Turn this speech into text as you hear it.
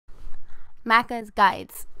Macca's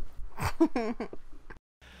Guides.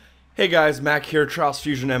 Hey guys, Mac here, Trials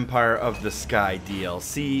Fusion Empire of the Sky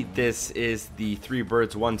DLC. This is the 3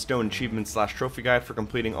 birds 1 stone achievement / trophy guide for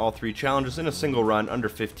completing all 3 challenges in a single run under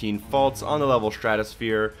 15 faults on the level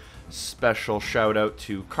Stratosphere. Special shout out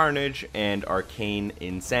to Carnage and Arcane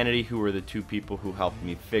Insanity, who were the 2 people who helped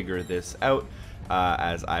me figure this out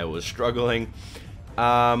as I was struggling.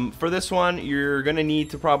 For this one, you're gonna need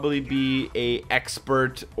to probably be a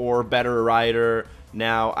expert or better rider.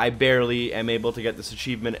 Now, I barely am able to get this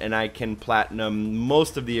achievement, and I can platinum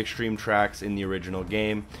most of the extreme tracks in the original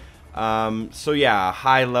game. So yeah, a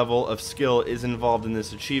high level of skill is involved in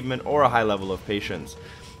this achievement, or a high level of patience.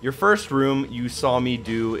 Your first room you saw me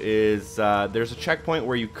do is, there's a checkpoint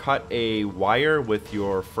where you cut a wire with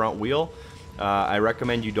your front wheel. I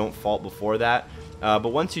recommend you don't fault before that.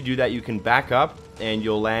 But once you do that, you can back up, and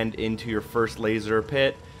you'll land into your first laser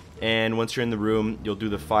pit. And once you're in the room, you'll do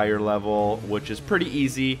the fire level, which is pretty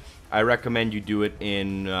easy. I recommend you do it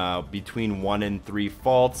in between 1 and 3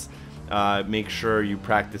 faults. Make sure you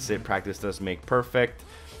practice it. Practice does make perfect.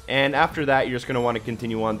 And after that, you're just going to want to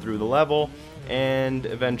continue on through the level. And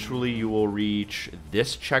eventually you will reach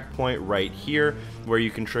this checkpoint right here, where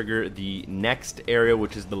you can trigger the next area,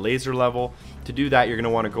 which is the laser level. To do that, you're going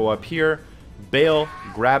to want to go up here, bail,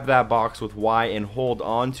 grab that box with Y, and hold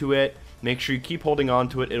on to it. Make sure you keep holding on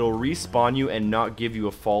to it. It'll respawn you and not give you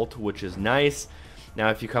a fault, which is nice. Now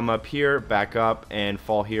if you come up here, back up, and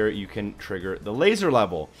fall here, you can trigger the laser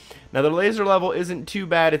level. Now the laser level isn't too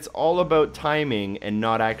bad. It's all about timing and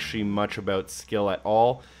not actually much about skill at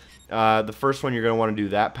all. The first one, you're going to want to do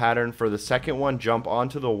that pattern. For the second one, jump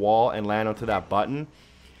onto the wall and land onto that button.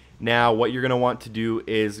 Now what you're going to want to do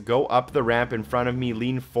is go up the ramp in front of me,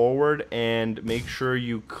 lean forward, and make sure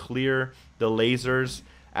you clear the lasers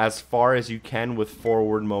as far as you can with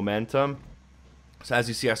forward momentum. So as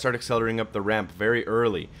you see, I start accelerating up the ramp very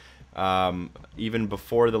early, even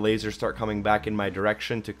before the lasers start coming back in my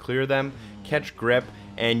direction, to clear them, catch grip,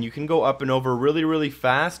 and you can go up and over really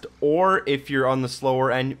fast. Or if you're on the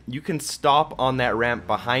slower end, you can stop on that ramp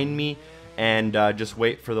behind me and just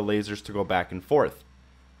wait for the lasers to go back and forth.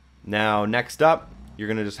 Now next up, you're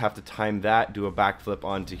gonna just have to time that, do a backflip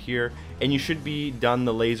onto here, and you should be done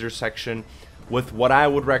the laser section with what I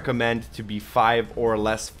would recommend to be 5 or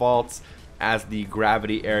less faults, as the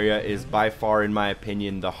gravity area is by far, in my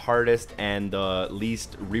opinion, the hardest and the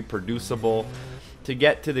least reproducible. To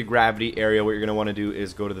get to the gravity area, what you're going to want to do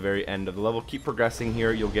is go to the very end of the level. Keep progressing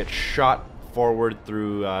here. You'll get shot forward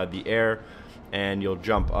through the air, and you'll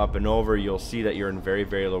jump up and over. You'll see that you're in very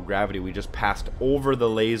low gravity. We just passed over the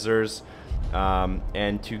lasers,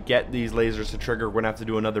 and to get these lasers to trigger, we're going to have to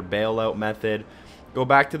do another bailout method. Go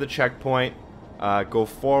back to the checkpoint. Go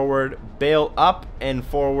forward, bail up and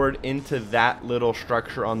forward into that little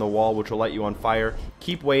structure on the wall, which will light you on fire.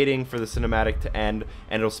 Keep waiting for the cinematic to end,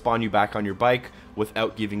 and it'll spawn you back on your bike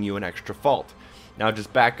without giving you an extra fault. Now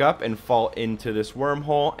just back up and fall into this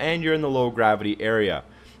wormhole, and you're in the low gravity area.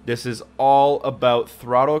 This is all about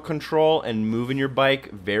throttle control and moving your bike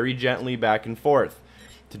very gently back and forth.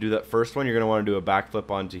 To do that first one, you're going to want to do a backflip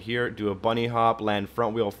onto here, do a bunny hop, land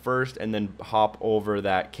front wheel first, and then hop over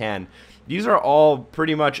that can. These are all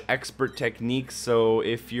pretty much expert techniques, so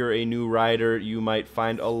if you're a new rider, you might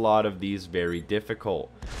find a lot of these very difficult.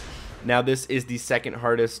 Now this is the second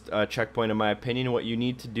hardest checkpoint in my opinion. What you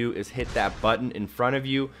need to do is hit that button in front of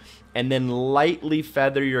you, and then lightly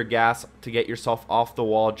feather your gas to get yourself off the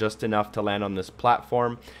wall just enough to land on this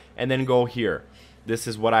platform, and then go here. This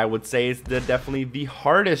is what I would say is definitely the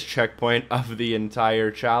hardest checkpoint of the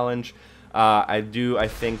entire challenge. I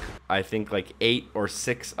think like 8 or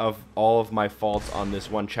 6 of all of my faults on this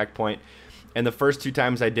one checkpoint. And the first 2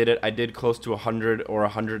 times I did it, I did close to 100 or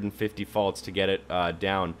 150 faults to get it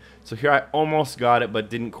down. So here I almost got it, but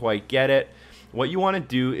didn't quite get it. What you want to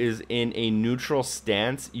do is, in a neutral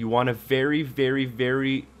stance, you want to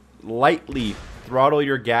very lightly throttle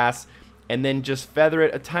your gas, and then just feather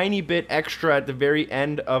it a tiny bit extra at the very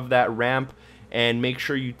end of that ramp, and make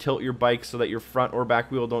sure you tilt your bike so that your front or back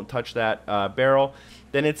wheel don't touch that barrel.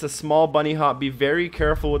 Then it's a small bunny hop. Be very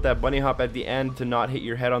careful with that bunny hop at the end to not hit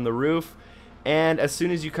your head on the roof. And as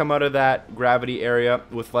soon as you come out of that gravity area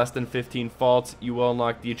with less than 15 faults, you will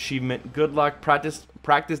unlock the achievement. Good luck. Practice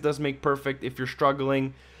does make perfect if you're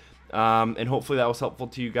struggling. And hopefully that was helpful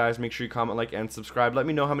to you guys. Make sure you comment, like, and subscribe. Let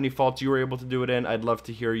me know how many faults you were able to do it in. I'd love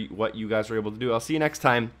to hear what you guys were able to do. I'll see you next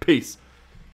time. Peace.